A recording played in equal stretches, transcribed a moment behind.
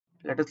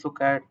Let us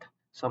look at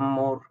some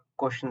more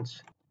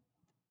questions.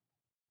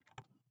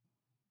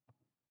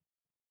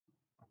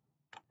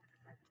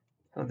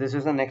 So this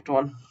is the next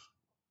one.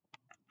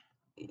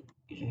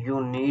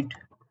 You need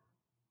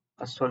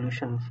a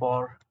solution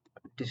for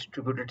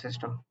distributed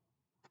system.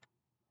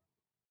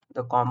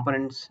 The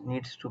components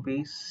needs to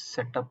be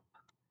set up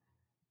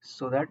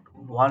so that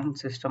one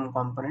system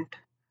component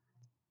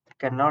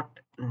cannot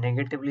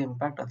negatively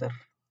impact other.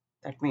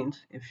 That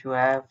means if you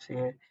have,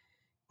 say,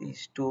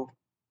 these two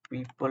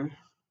people,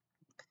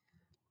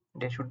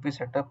 they should be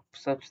set up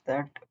such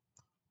that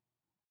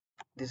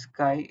this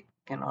guy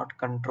cannot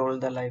control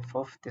the life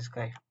of this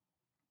guy,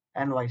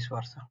 and vice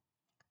versa.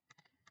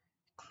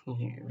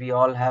 We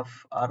all have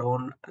our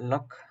own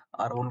luck,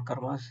 our own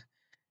karmas,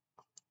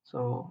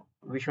 so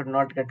we should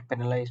not get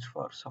penalized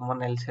for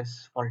someone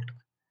else's fault.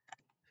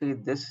 See,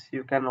 this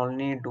you can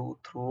only do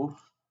through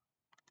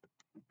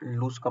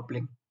loose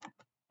coupling.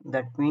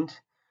 That means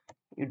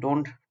you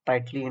don't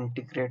tightly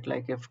integrate.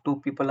 Like if two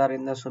people are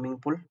in the swimming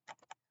pool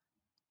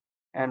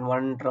and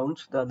one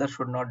drowns, the other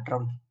should not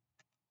drown.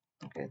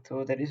 Okay,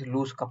 so there is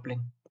loose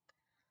coupling.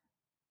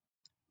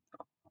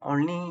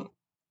 Only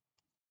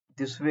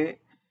this way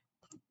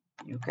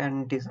you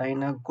can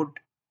design a good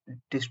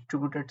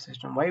distributed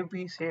system. Why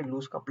we say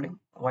loose coupling?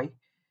 Why?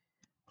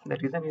 The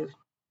reason is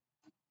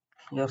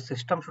your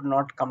system should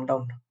not come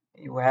down.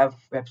 You have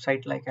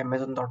website like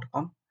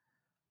Amazon.com.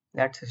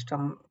 That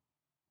system,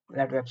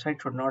 that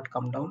website should not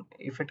come down.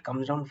 If it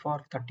comes down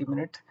for 30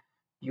 minutes,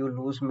 you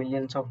lose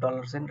millions of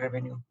dollars in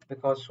revenue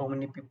because so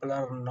many people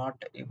are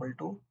not able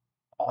to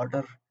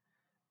order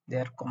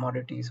their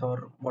commodities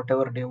or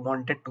whatever they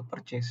wanted to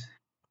purchase.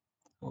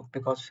 So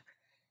because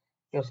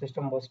your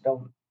system was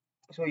down.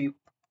 So you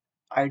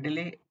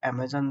ideally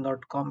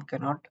Amazon.com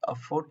cannot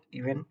afford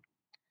even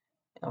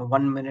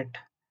 1 minute,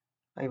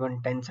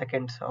 even 10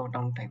 seconds of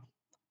downtime.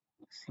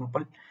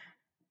 Simple.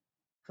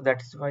 So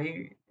that's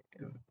why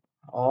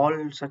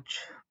all such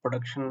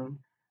production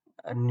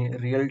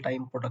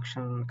real-time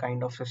production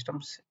kind of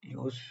systems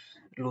use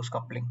loose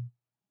coupling.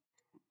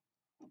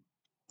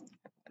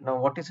 Now,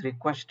 what is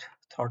request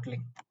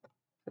throttling?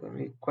 So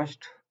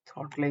request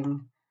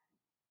throttling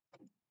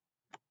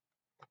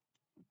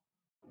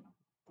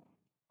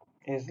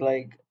is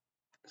like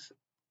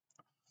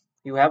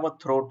you have a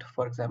throat,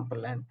 for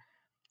example, and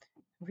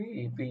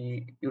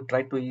you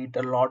try to eat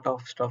a lot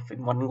of stuff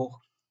in one go.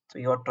 So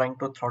you are trying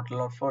to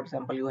throttle, or for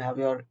example, you have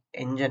your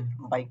engine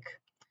bike.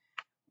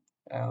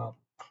 Uh,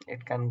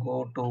 it can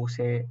go to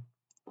say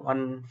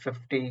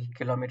 150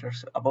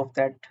 kilometers. Above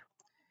that,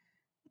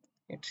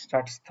 it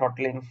starts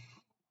throttling.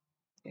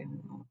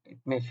 It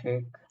may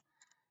shake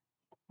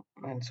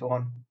and so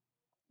on.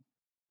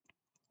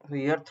 So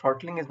here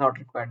throttling is not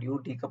required.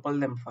 You decouple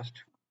them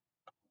first.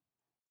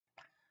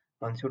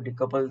 Once you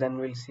decouple, then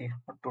we'll see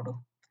what to do.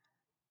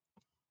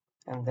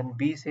 And then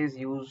B says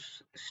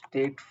use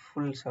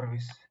stateful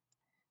service.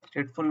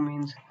 Stateful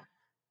means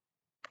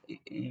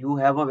you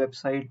have a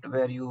website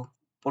where you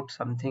put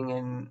something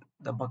in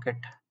the bucket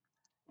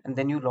and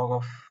then you log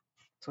off.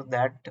 So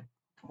that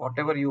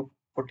whatever you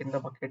put in the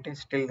bucket is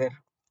still there.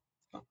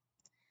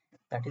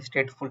 That is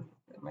stateful.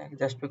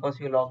 Just because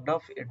you logged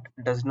off, it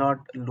does not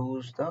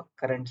lose the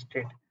current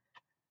state.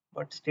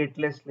 But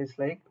stateless is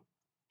like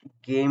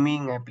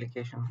gaming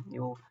application.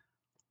 You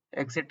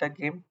exit a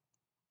game,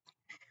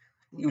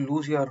 you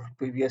lose your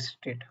previous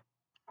state.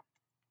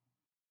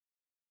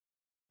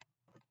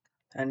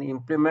 And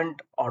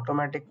implement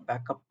automatic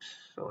backups.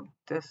 So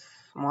this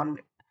one,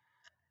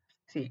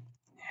 see,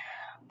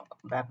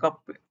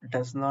 backup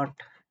does not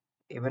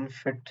even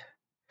fit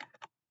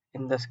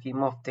in the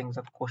scheme of things.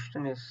 The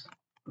question is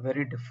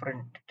very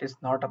different. It is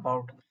not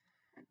about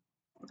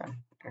a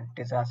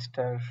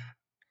disaster.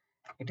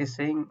 It is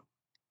saying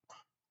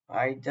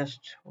I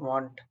just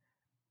want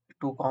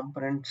two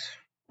components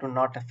to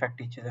not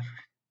affect each other.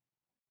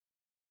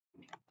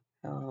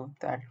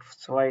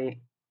 That's why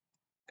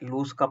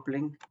loose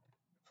coupling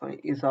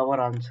is our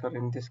answer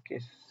in this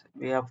case.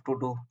 We have to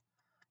do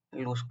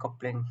loose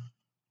coupling,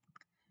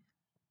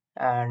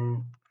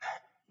 and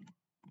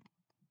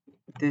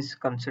these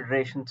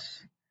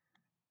considerations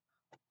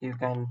you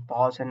can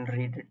pause and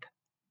read it.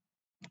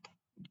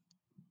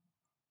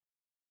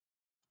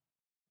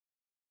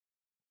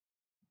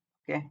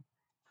 Okay,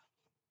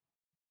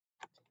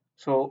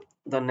 so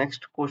the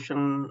next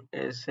question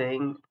is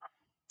saying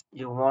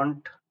you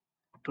want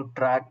to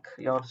track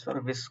your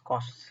service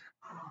costs.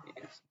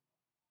 Yes.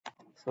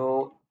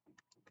 So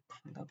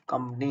the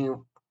company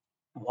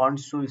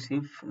wants to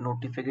receive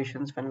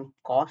notifications when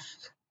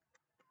costs.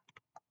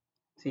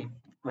 See,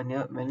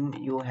 when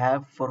you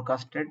have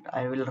forecasted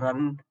I will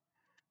run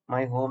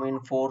my home in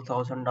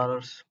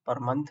 $4,000 per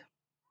month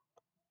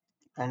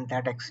and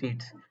that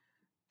exceeds,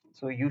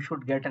 so you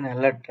should get an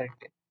alert, right?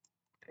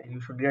 You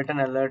should get an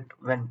alert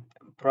when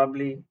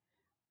probably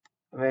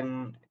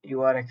when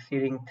you are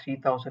exceeding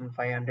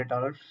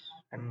 $3,500,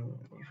 and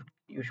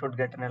you should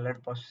get an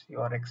alert because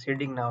you are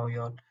exceeding now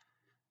your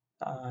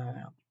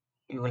uh,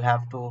 you will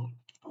have to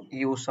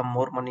use some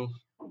more money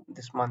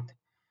this month.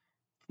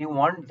 You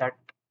want that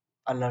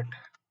alert.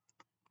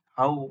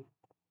 How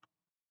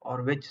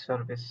or which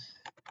service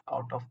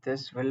out of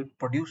this will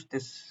produce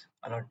this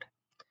alert?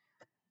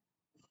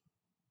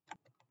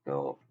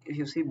 So if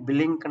you see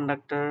billing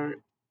conductor,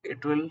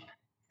 it will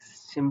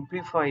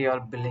simplify your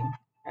billing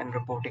and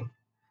reporting.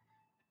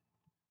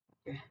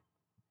 Okay.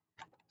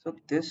 So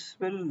this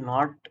will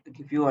not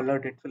give you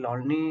alert, it will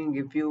only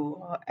give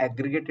you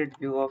aggregated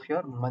view of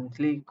your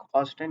monthly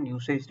cost and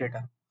usage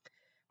data,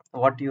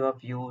 what you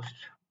have used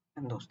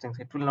and those things.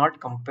 It will not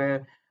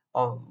compare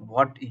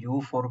what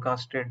you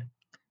forecasted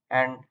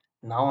and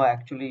now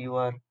actually you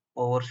are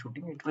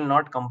overshooting. It will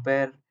not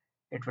compare,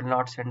 it will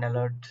not send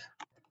alerts.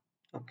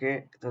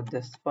 Okay, so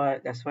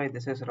that's why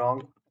this is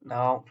wrong.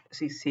 Now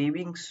see,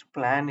 savings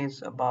plan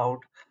is about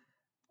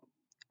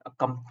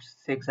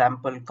say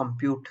example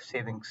compute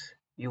savings.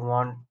 You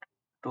want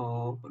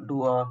to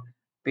do a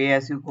pay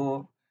as you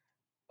go,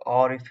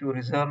 or if you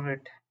reserve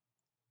it.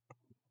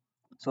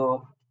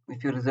 So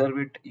if you reserve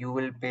it, you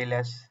will pay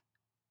less.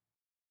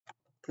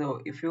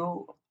 So if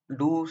you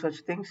do such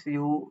things,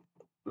 you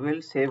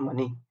will save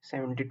money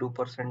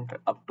 72%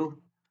 up to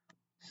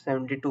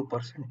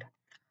 72%.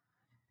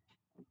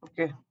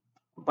 Okay,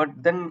 but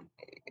then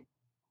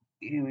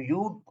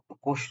you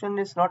question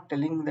is not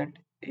telling that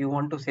you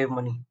want to save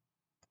money.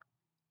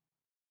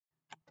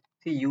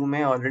 See, you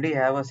may already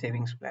have a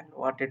savings plan.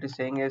 What it is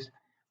saying is,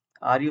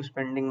 are you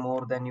spending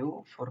more than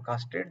you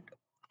forecasted?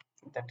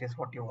 That is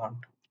what you want.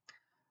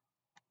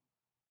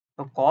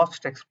 So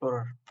cost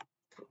explorer.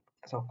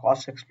 So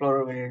cost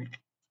explorer will,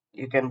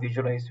 you can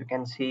visualize, you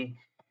can see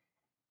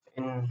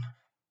in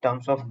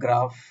terms of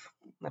graph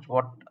that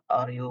what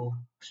are you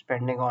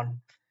spending on,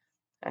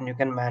 and you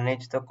can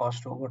manage the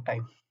cost over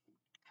time.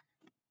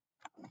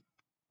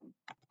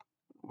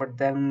 But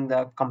then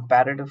the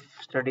comparative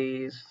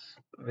studies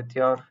with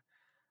your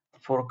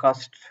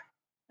forecast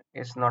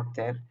is not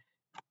there.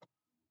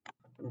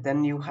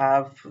 Then you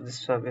have the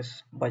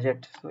service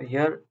budget. So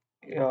here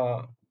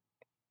uh,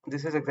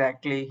 this is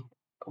exactly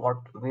what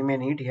we may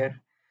need here,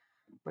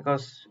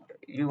 because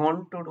you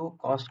want to do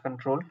cost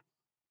control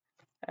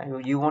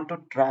and you want to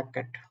track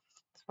it.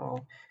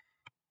 So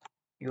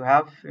you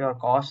have your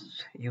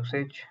cost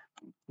usage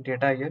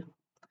data here,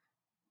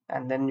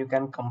 and then you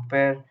can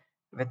compare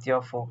with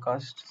your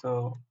forecast.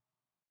 So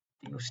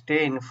you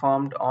stay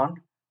informed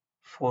on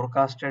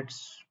forecasted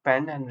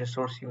spend and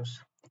resource use,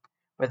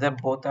 whether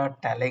both are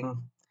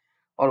tallying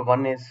or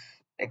one is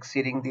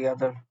exceeding the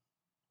other.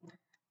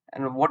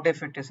 And what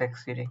if it is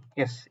exceeding?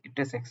 Yes, it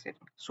is exceeding.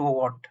 So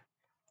what?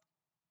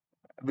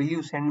 Will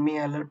you send me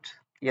alerts?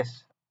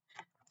 Yes.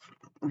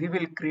 We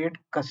will create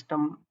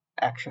custom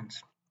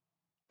actions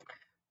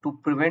to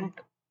prevent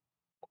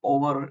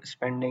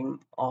overspending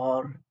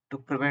or to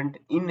prevent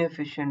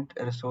inefficient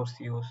resource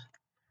use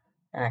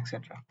and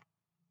etc.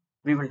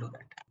 We will do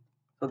that.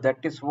 So that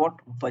is what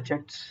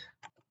budgets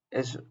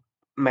is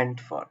meant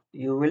for.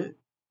 You will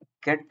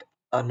get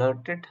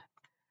alerted.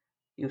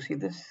 You see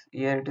this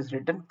here, it is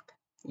written,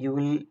 you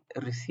will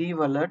receive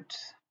alerts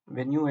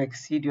when you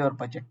exceed your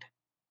budget.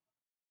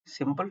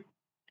 Simple.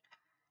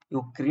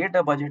 You create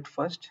a budget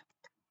first,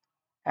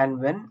 and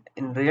when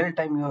in real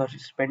time you are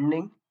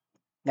spending,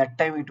 that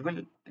time it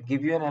will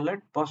give you an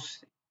alert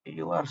because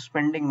you are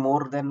spending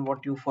more than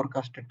what you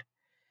forecasted.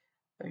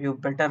 You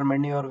better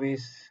mend your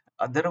ways,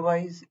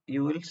 otherwise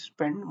you will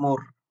spend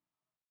more.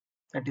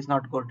 That is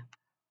not good.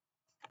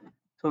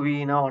 So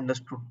we now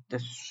understood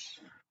this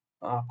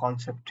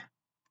concept.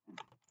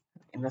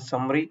 In a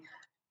summary,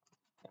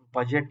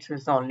 budgets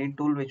is the only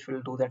tool which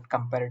will do that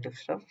comparative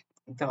stuff.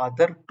 The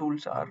other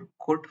tools are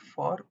good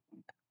for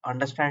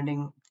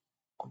understanding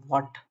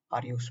what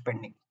are you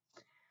spending.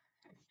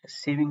 A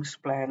savings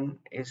plan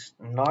is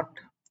not,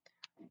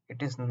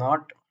 it is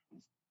not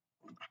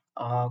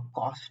a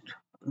cost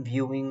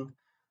viewing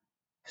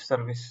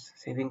service.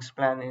 Savings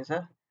plan is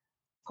a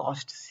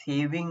cost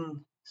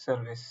saving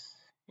service.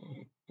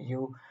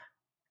 You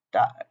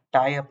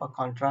tie up a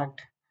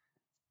contract,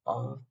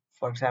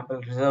 for example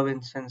reserve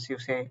instance, you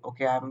say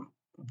okay, I'm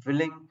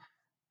willing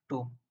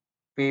to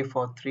pay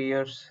for 3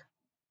 years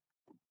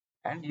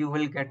and you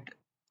will get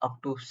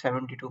up to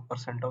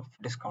 72% of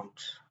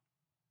discounts.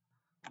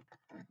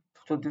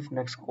 So this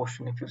next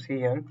question, if you see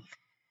here,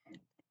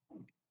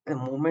 the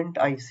moment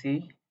I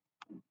see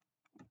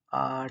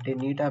they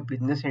need a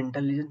business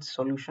intelligence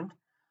solution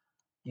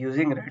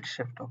using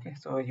Redshift. Okay,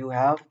 so you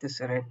have this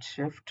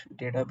Redshift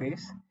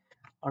database.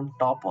 On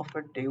top of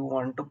it, you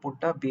want to put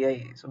a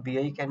BI. So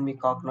BI can be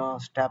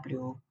Cognos,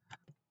 Tableau.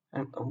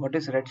 And what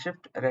is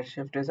Redshift?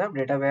 Redshift is a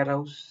data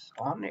warehouse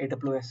on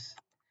AWS.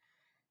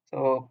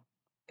 So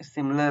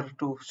similar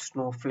to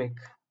Snowflake.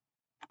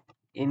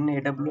 In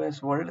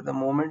AWS world, the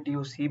moment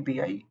you see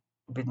BI,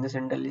 business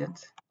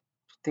intelligence,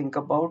 think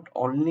about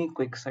only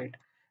QuickSight.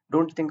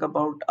 Don't think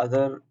about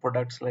other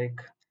products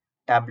like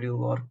Tableau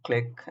or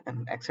Click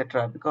and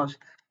etc. because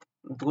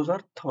those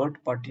are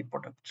third-party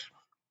products.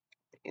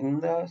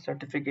 In the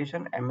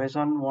certification,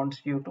 Amazon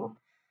wants you to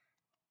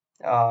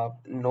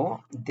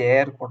know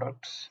their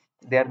products,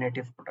 their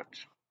native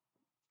products.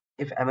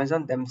 if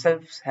Amazon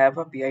themselves have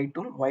a BI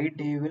tool, why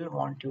they will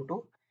want you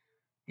to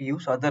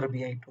use other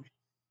BI tool?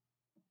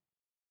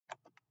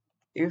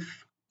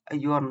 If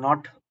you are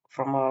not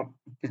from a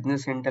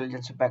business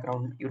intelligence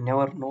background, you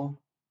never know.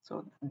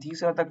 So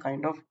these are the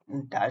kind of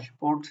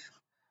dashboards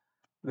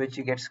which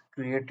gets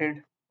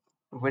created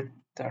with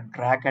the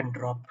drag and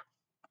drop.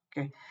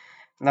 Okay,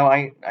 now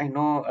I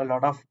know a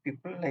lot of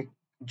people like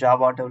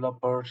Java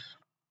developers,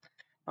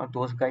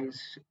 those guys,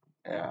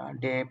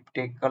 they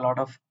take a lot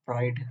of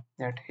pride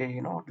that,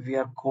 hey, we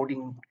are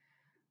coding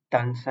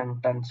tons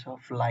and tons of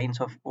lines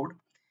of code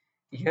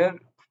here.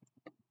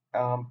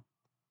 um,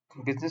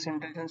 Business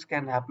intelligence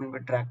can happen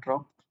with drag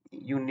drop.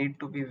 You need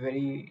to be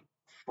very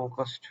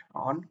focused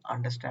on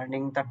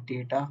understanding the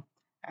data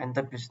and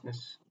the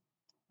business.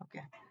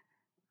 Okay,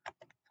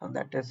 so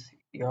that is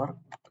your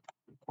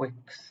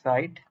quick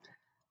side.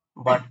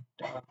 But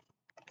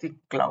the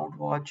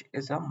CloudWatch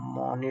is a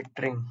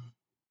monitoring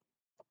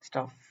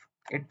stuff.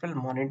 It will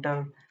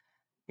monitor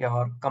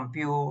your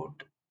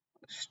compute,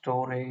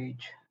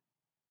 storage,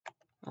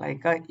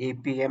 like a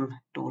APM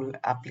tool,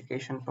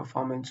 application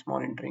performance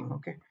monitoring.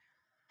 Okay,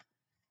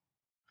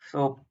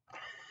 so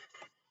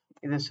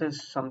this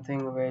is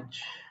something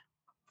which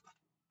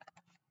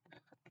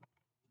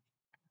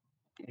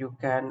you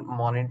can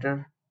monitor,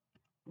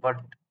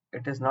 but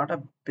it is not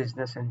a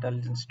business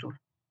intelligence tool.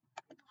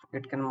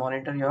 It can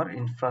monitor your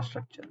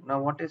infrastructure.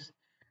 Now, what is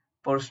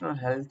personal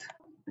health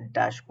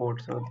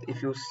dashboard? So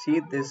if you see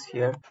this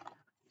here,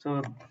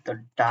 so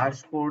the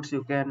dashboards,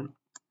 you can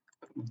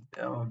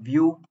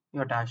view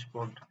your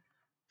dashboard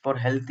for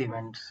health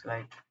events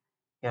like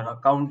your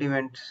account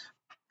events.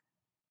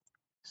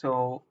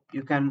 So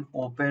you can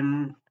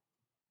open,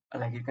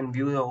 like you can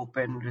view the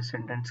open,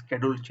 recent and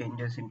scheduled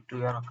changes into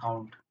your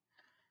account,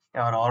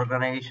 your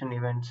organization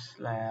events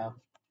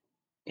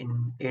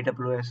in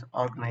AWS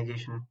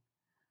organization.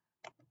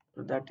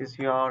 So that is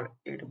your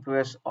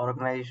AWS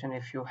organization.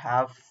 If you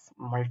have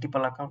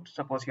multiple accounts,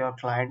 suppose your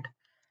client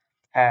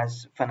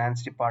has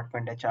finance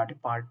department, HR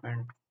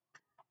department,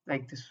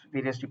 like this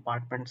various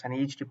departments, and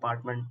each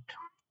department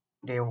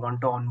they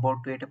want to onboard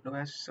to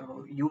AWS.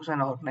 So use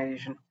an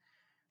organization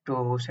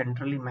to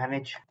centrally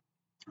manage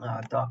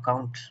the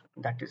accounts.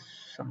 That is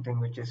something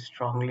which is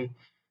strongly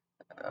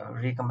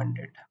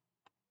recommended.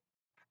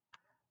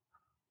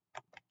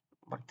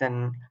 But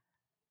then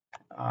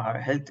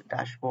health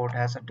dashboard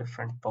has a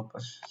different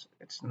purpose.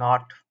 It's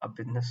not a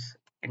business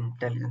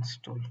intelligence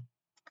tool.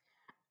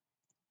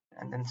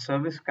 And then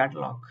service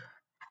catalog.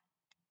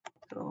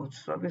 So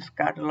service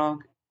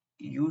catalog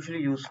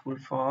usually useful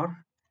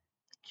for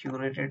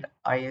curated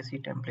ISE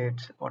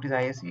templates. What is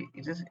ISE?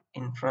 It is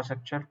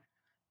infrastructure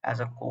as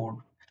a code.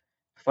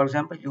 For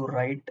example, you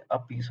write a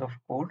piece of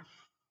code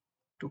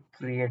to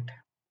create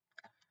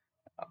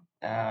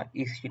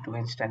EC2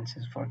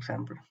 instances, for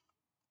example.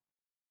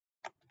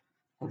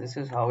 So this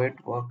is how it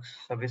works.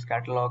 Service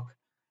catalog.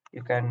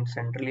 You can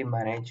centrally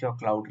manage your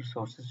cloud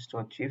resources to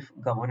achieve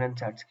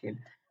governance at scale.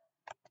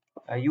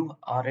 You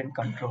are in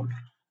control.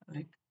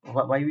 Like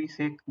why we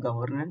say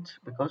governance?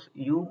 Because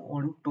you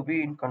want to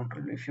be in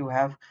control. If you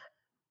have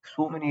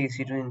so many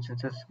EC2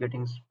 instances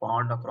getting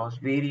spawned across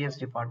various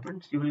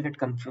departments, you will get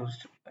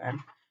confused and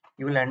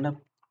you will end up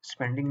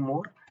spending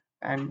more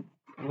and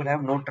you will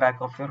have no track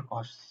of your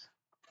costs.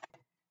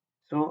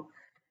 So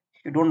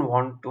you don't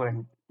want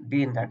to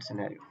be in that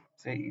scenario.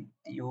 So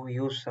you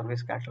use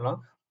service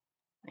catalog.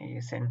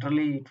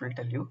 Centrally, it will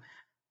tell you,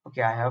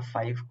 okay, I have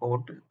 5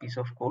 piece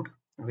of code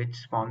which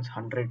spawns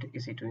 100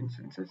 EC2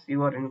 instances.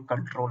 You are in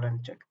control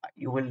and check.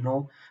 You will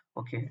know,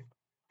 okay,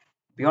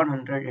 beyond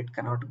 100 it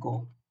cannot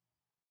go.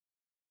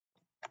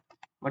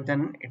 But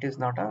then it is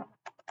not a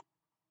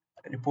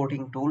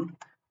reporting tool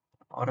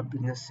or a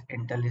business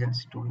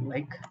intelligence tool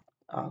like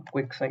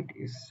QuickSight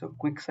is. So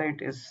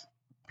QuickSight is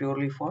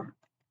purely for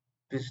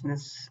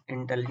business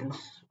intelligence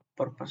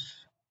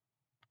purpose.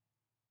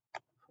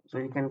 So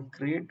you can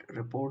create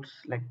reports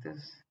like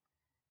this.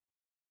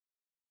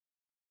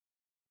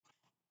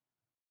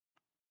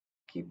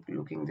 Keep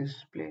looking this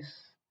place,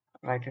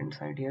 right hand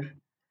side here.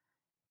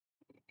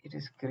 It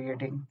is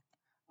creating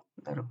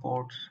the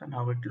reports and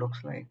how it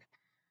looks like.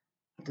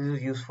 This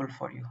is useful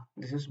for you.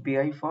 This is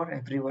BI for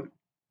everyone.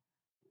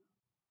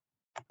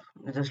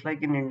 Just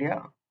like in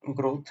India,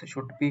 growth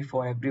should be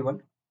for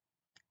everyone.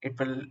 It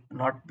will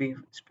not be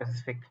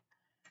specific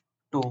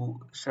to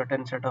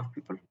certain set of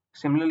people.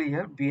 Similarly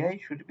here, BI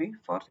should be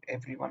for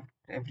everyone.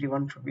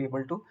 Everyone should be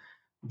able to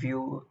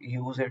view,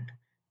 use it.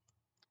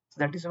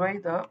 So that is why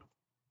the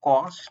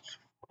cost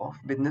of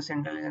business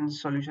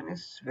intelligence solution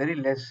is very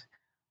less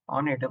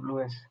on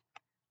AWS.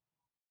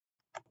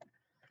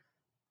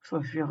 So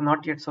if you have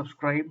not yet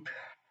subscribed,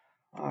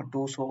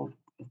 do so.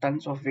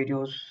 Tons of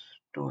videos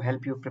to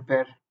help you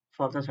prepare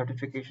for the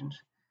certifications.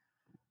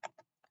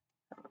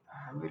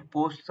 I will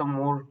post some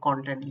more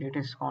content,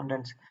 latest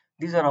contents.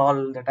 These are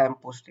all that I'm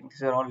posting.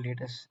 These are all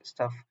latest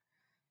stuff.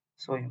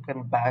 So you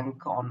can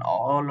bank on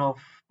all of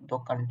the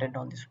content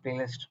on this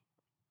playlist.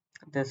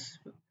 This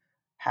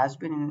has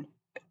been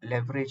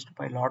leveraged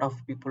by a lot of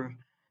people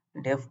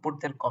They have put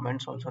their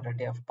comments also that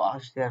they have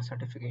passed their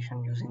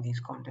certification using these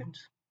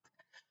contents.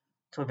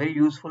 So very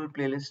useful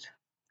playlist.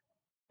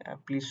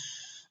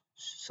 Please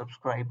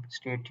subscribe,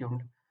 stay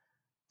tuned,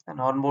 and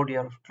onboard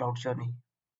your cloud journey.